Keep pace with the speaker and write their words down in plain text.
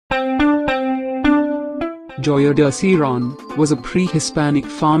Joya de Cerén was a pre-Hispanic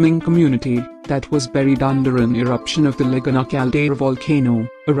farming community that was buried under an eruption of the Laguna Caldera volcano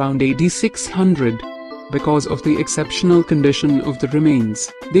around AD 600. Because of the exceptional condition of the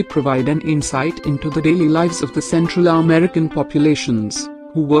remains, they provide an insight into the daily lives of the Central American populations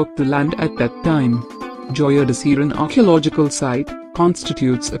who worked the land at that time. Joya de Cerén Archaeological Site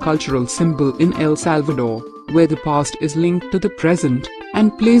constitutes a cultural symbol in El Salvador, where the past is linked to the present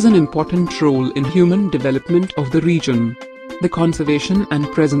and plays an important role in human development of the region. The conservation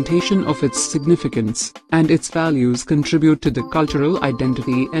and presentation of its significance and its values contribute to the cultural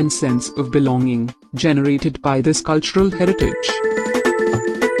identity and sense of belonging generated by this cultural heritage.